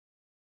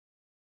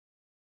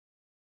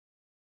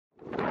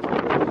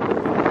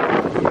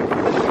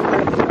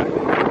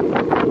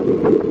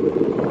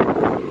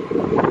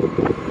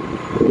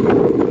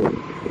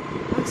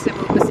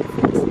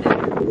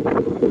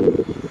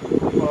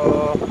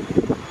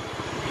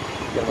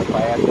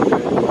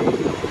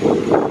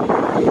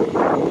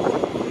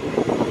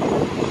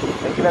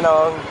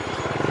Ganong.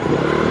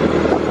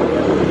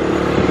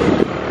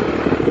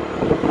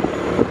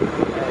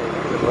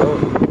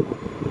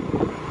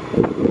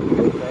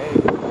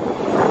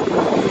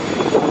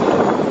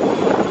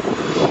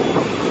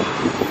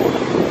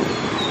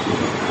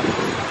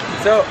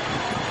 So,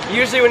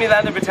 usually when you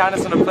land in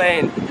Batanes on a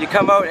plane, you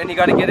come out and you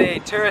gotta get a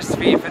tourist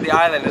fee for the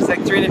island. It's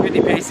like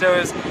 350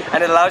 pesos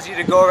and it allows you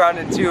to go around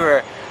and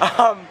tour.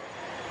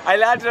 I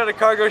landed on a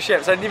cargo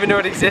ship, so I didn't even know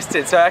it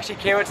existed. So I actually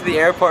came out to the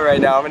airport right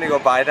now. I'm gonna go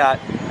buy that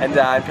and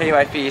pay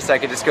my fee so I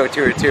can just go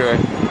tour a tour.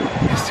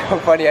 It's so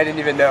funny, I didn't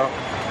even know.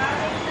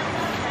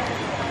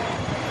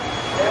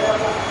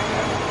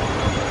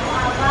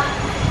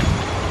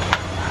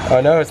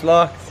 Oh no, it's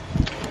locked.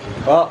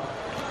 Well,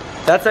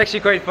 that's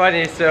actually quite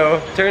funny.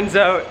 So turns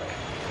out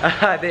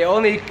they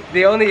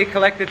only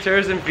collect the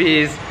tourism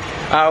fees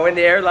when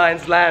the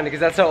airlines land, because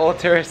that's how all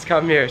tourists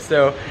come here.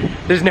 So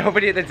there's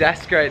nobody at the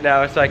desk right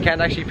now, so I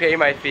can't actually pay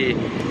my fee.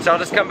 So I'll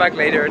just come back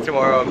later or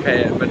tomorrow and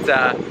pay it. But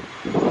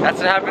that's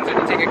what happens when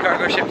you take a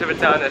cargo ship to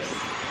Batanes.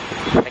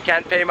 I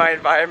can't pay my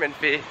environment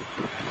fee.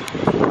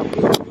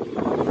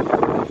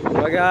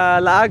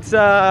 Mag-laag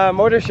sa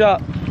motor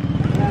shop.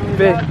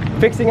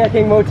 Fixing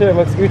aking motor,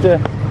 mag-scooter.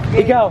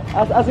 Ikaw,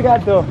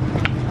 asagad to?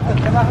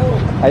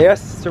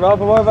 Ayos, trabaho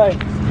pa mo ba?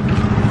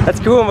 That's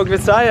cool,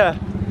 mag-Bisaya.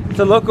 It's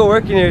a local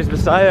working here, it's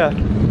Bisaya.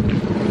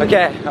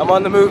 Okay, I'm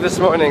on the move this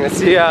morning. Let's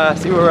see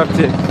what we're up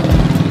to.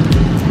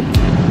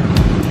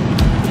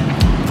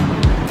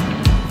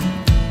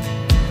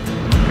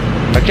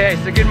 Okay,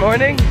 so good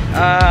morning.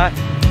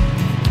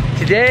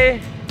 Today,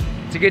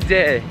 it's a good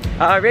day.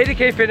 Radio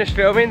K finished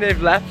filming,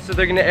 they've left, so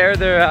they're gonna air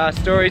their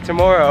story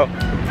tomorrow.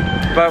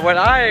 But what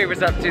I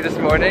was up to this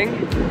morning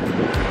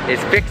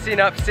is fixing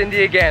up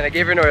Cindy again. I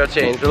gave her an oil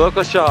change, the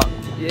local shop.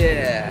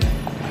 Yeah.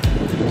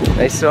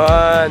 Nice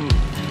one.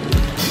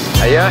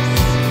 Ayos.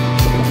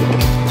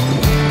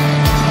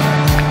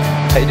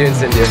 How you doing,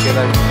 Cindy? Okay,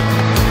 then.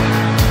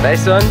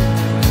 Nice one.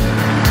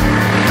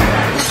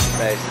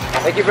 Nice.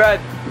 Thank you, Brad.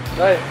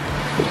 Bye.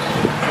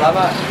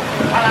 Salamat.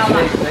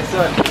 Nice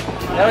one.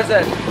 That was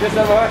it. Just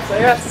mamahus.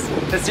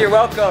 Ayos. That's you're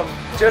welcome.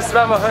 Just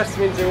mamahus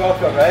means you're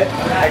welcome, right?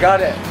 I got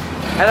it.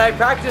 And I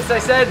practiced, I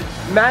said,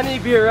 Mani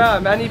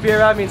Bira. Mani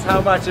Bira means how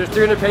much? There's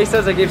 300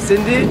 pesos I gave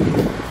Cindy.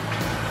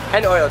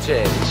 And oil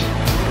change.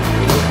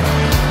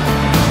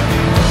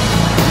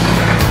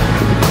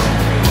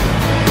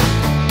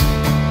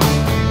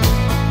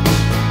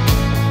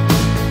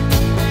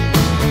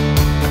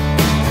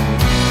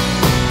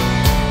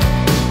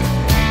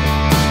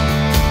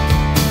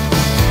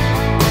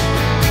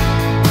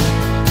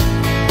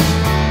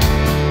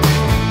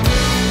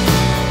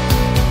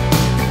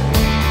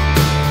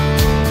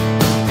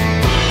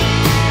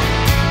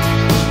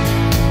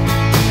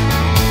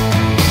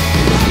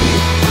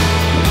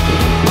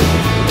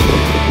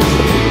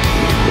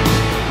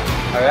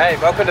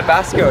 Welcome to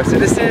Basco. So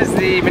this is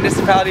the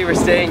municipality we're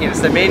staying in. It's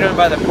the main one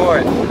by the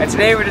port. And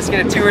today we're just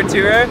going to tour,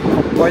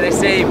 or they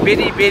say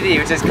bidi bidi,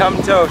 which is come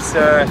toast,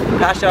 or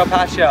pashal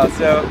pashal.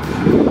 So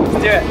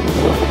let's do it.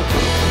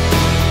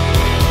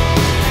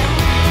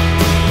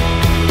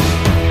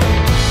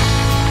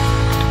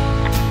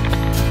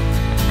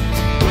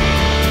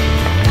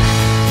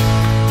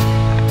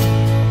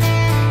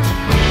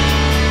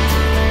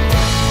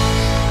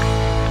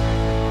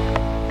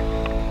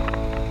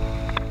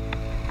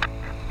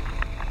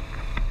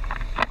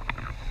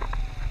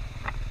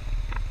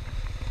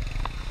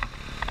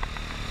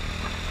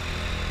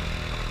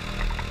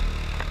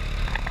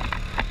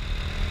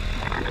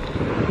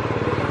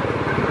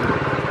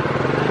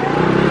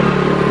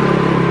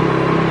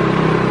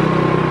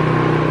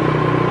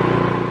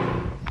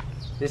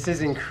 This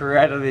is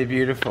incredibly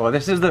beautiful.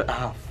 This is the,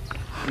 oh,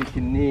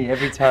 freaking knee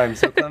every time,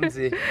 so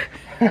clumsy.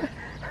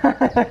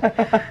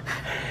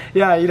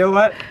 Yeah, you know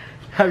what?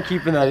 I'm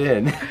keeping that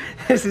in.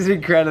 This is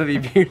incredibly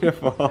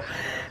beautiful.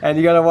 And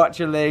you gotta watch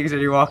your legs when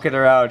you're walking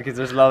around because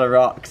there's a lot of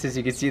rocks, as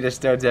you can see there's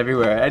stones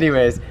everywhere.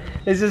 Anyways,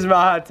 this is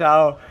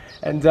Mahatao,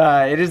 and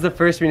it is the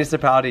first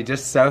municipality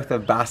just south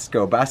of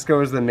Basco.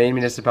 Basco is the main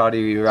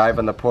municipality. We arrive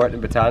on the port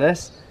in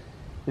Batanes.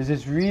 There's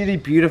this really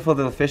beautiful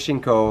little fishing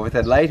cove with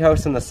a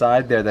lighthouse on the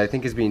side there that I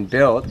think is being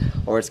built,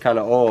 or it's kind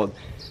of old.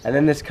 And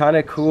then this kind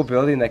of cool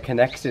building that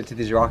connects it to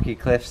these rocky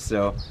cliffs,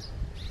 so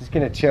just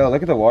gonna chill.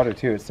 Look at the water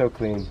too, it's so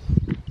clean.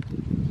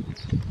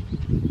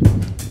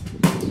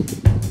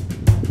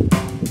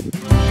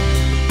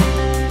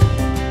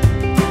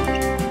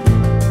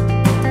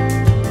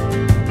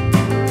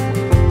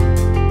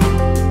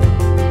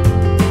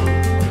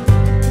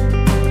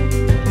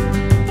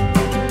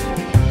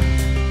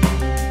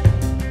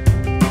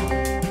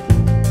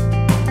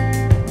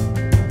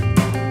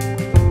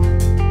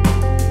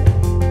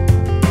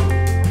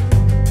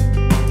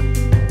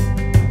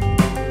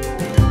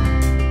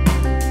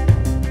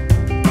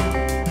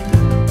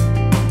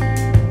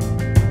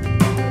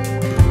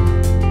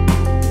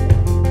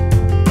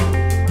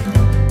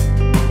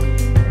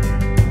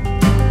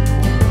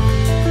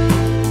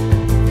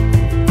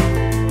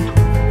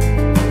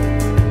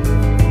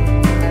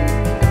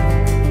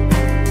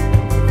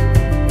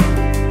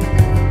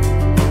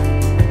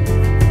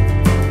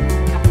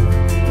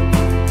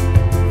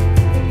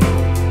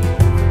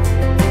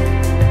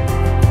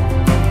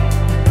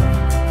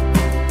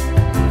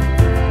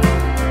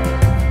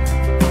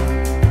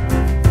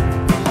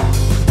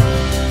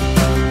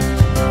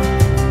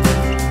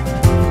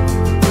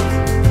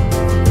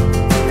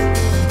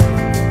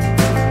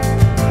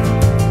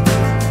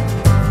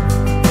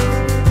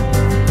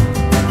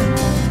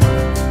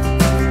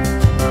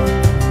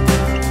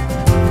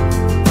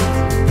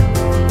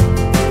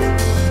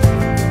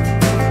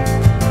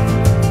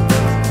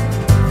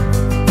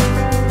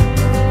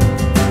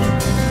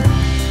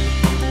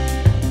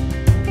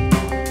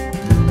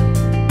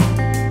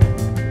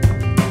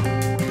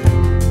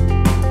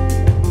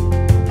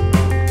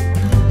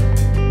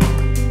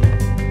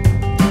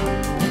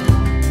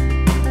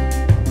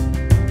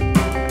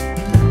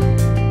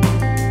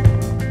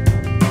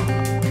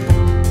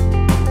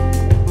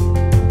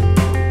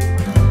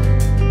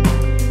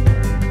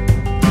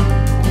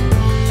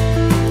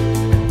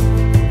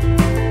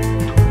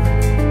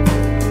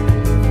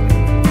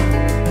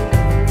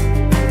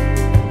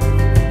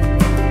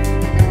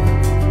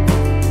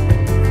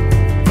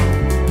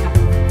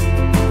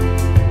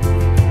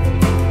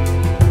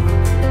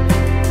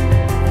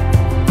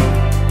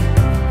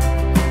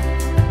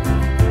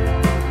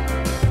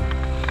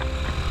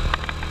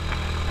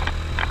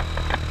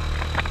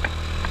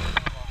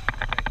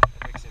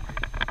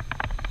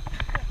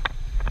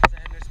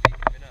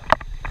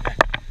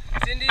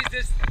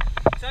 just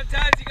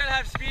sometimes you gotta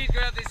have speed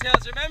going up these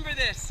hills. Remember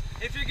this,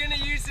 if you're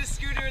gonna use this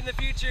scooter in the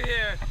future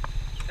here,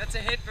 that's a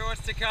hint for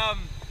what's to come.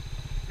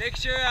 Make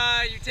sure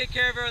you take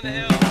care of her on the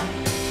hill.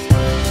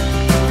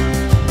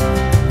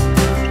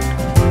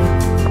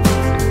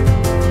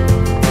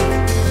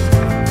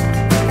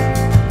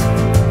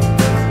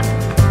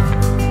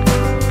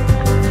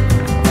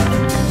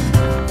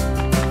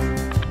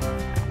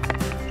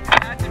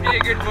 Be a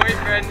good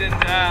boyfriend and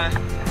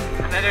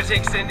let her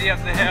take Cindy up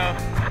the hill.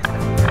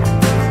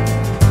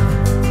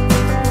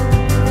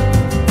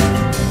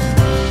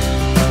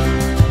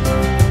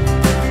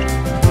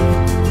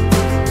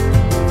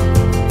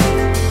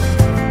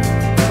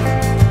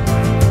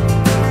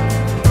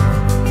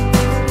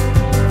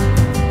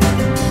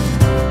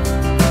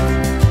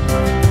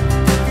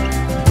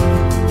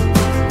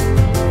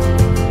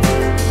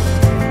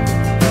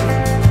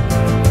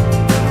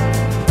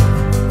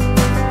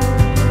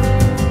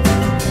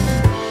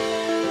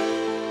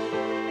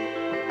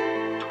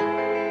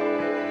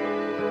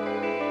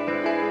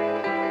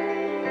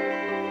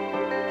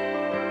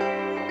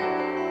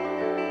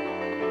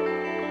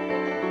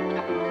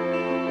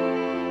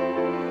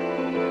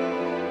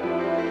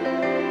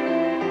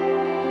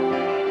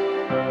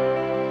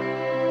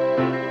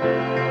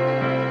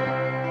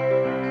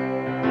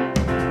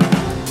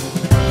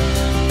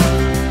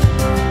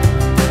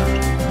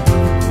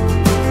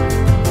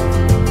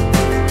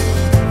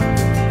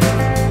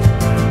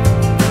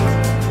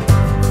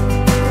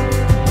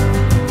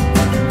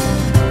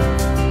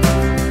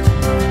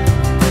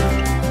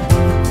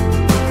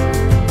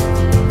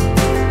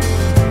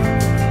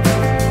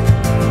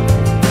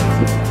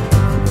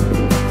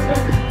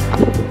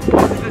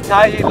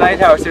 Tahiti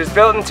Lighthouse. It was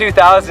built in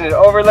 2000. It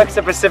overlooks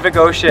the Pacific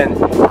Ocean.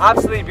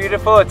 Absolutely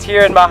beautiful. It's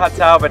here in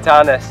Mahatau,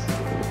 Batanes.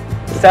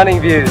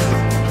 Stunning views.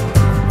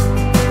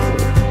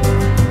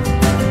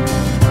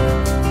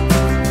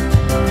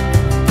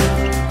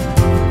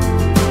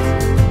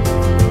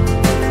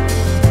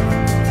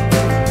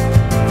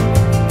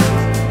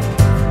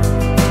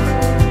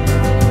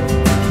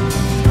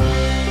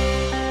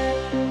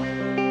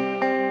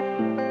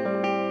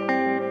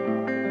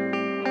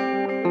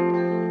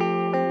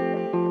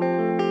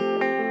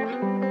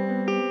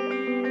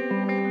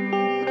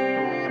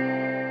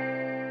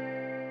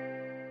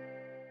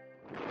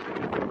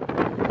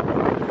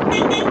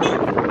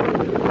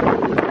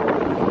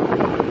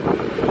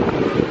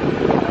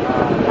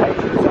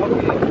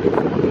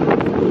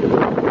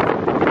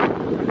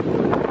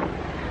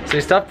 So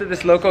we stopped at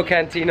this local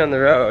canteen on the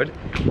road,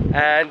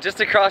 and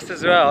just across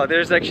as well,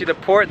 there's actually the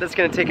port that's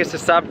going to take us to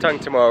Sabtang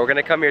tomorrow. We're going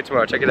to come here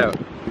tomorrow, check it out.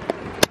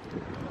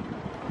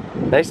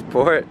 Nice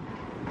port.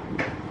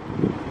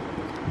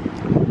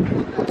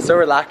 So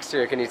relaxed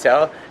here, can you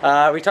tell?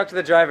 We talked to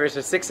the driver, so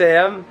 6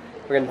 a.m.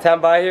 We're going to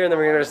stand by here and then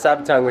we're going to go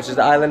to Sabtang, which is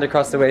the island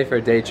across the way for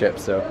a day trip.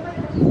 So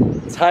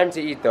it's time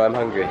to eat though, I'm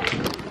hungry.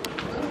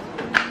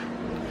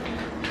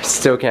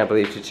 Still can't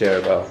believe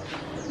Chichero.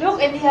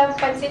 Look, and they have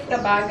pancit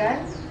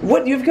kabagan.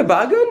 What, you have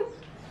kabagan?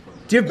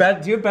 Do you have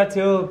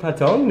batil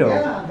patong? No.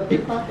 Yeah, the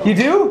big patong. You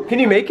do? Can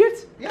you make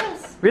it?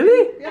 Yes.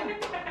 Really? Yeah.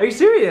 Are you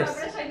serious?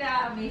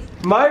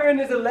 Myron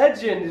is a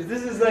legend.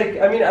 This is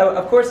like, I mean,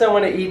 of course I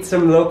want to eat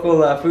some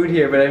local food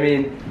here, but I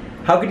mean,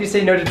 how could you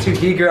say no to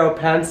tugigaraw,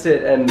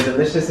 pancit, and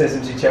deliciousness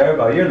in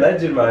Chicharabao? You're a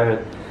legend,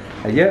 Myron.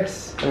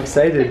 Yes, I'm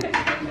excited.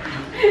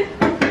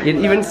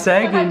 Even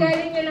sagging.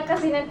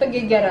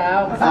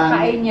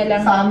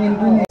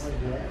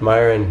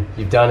 Myron,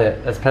 you've done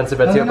it. That's pancit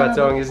batio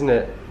patong, isn't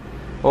it?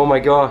 Oh my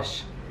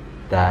gosh.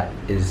 That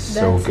is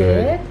so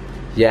good. It?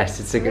 Yes,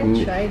 it's like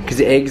because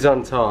the egg's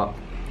on top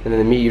and then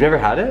the meat. You've never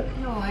had it?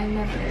 No, I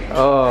never.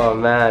 Oh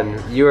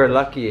man, you are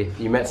lucky.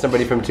 You met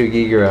somebody from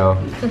Tugigaraw.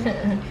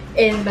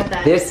 In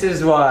Batanes. This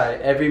is why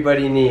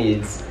everybody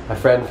needs a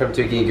friend from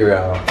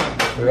Tugigaraw.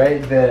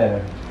 Right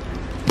there.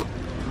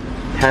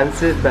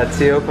 Pancit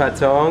batio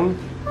patong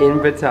in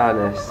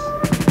Batanes.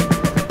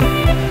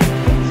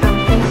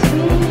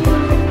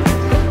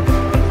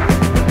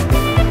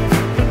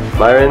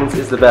 Myron's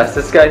is the best.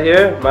 This guy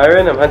here,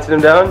 Myron, I'm hunting him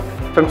down.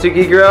 From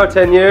Tugigaraw,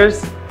 10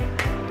 years.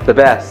 The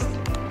best.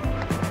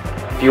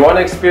 If you want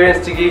to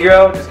experience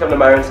Tugigaraw, just come to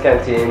Myron's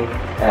Canteen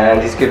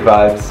and he's good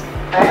vibes.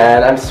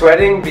 And I'm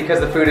sweating because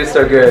the food is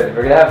so good.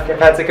 We're gonna have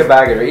pancit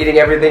kabagan. We're eating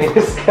everything in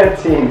his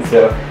canteen,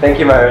 so thank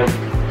you, Myron.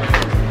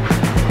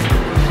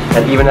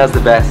 And even has the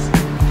best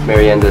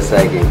merienda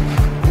sagging.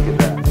 Look at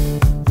that.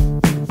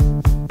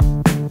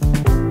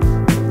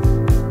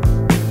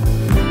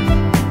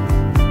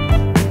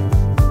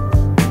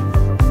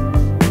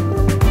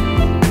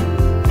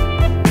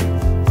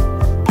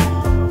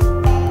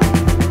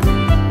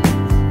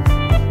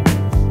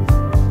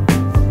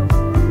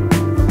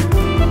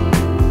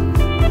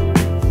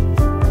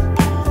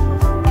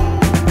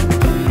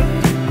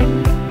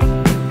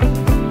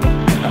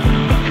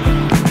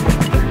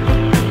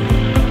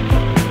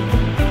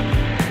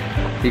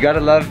 You gotta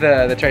love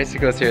the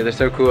tricycles here, they're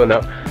so cool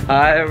now.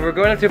 We're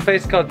going up to a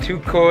place called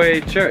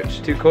Tukoi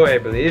Church, Tukoi I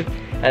believe,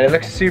 and it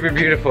looks super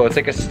beautiful. It's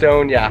like a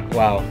stone, yeah,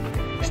 wow,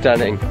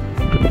 stunning.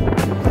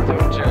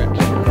 Stone church.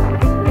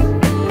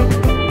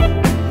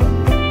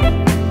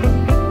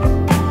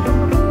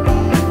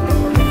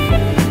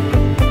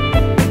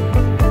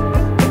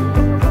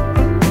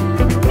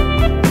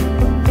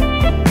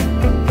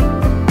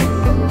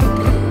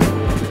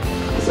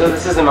 So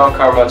this is the Mount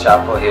Carmel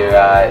Chapel here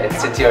in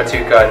Sitio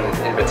Tucon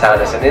in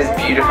Batanes, and it is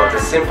beautiful.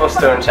 It's a simple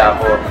stone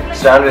chapel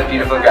surrounded with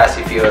beautiful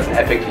grassy fields and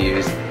epic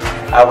views.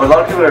 What a lot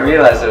of people don't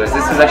realize though is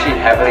this was actually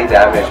heavily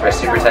damaged by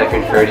Super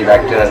Typhoon Freddy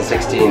back in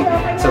 2016.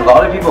 So a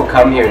lot of people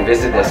come here and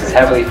visit this. It's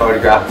heavily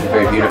photographed and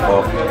very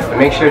beautiful. But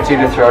make sure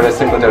to throw in a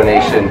simple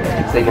donation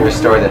so they can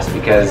restore this,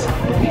 because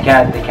if you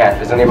can't, they can't.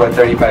 There's only about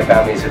 35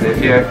 families who live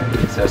here.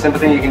 So a simple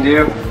thing you can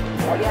do,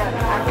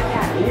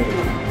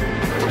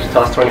 just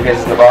toss 20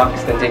 pesos in the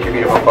box, then take your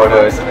beautiful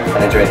photos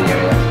and enjoy the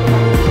area.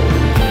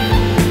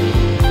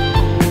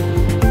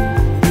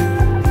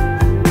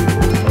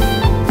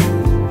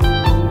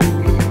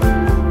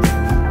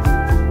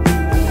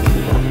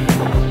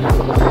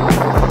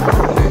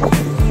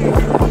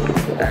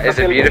 It's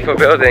a beautiful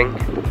building.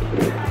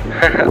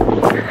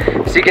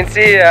 So you can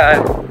see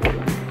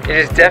it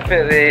is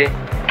definitely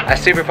a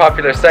super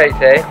popular site,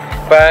 eh?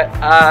 But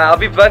I'll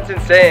be blunt in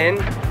saying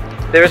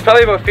there was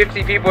probably about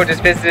 50 people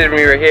just visited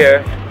when we were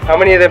here. How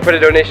many of them put a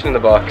donation in the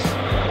box?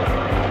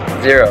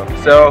 0.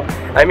 So,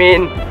 I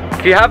mean,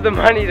 if you have the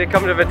money to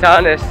come to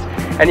Batanes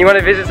and you want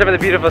to visit some of the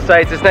beautiful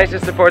sites, it's nice to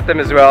support them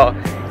as well.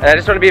 And I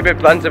just want to be a bit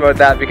blunt about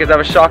that because I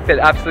was shocked that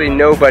absolutely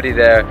nobody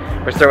there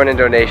was throwing in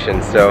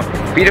donations. So,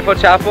 beautiful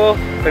chapel,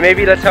 but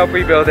maybe let's help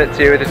rebuild it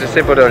too with just a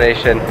simple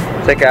donation.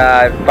 It's like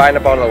buying a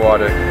bottle of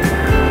water.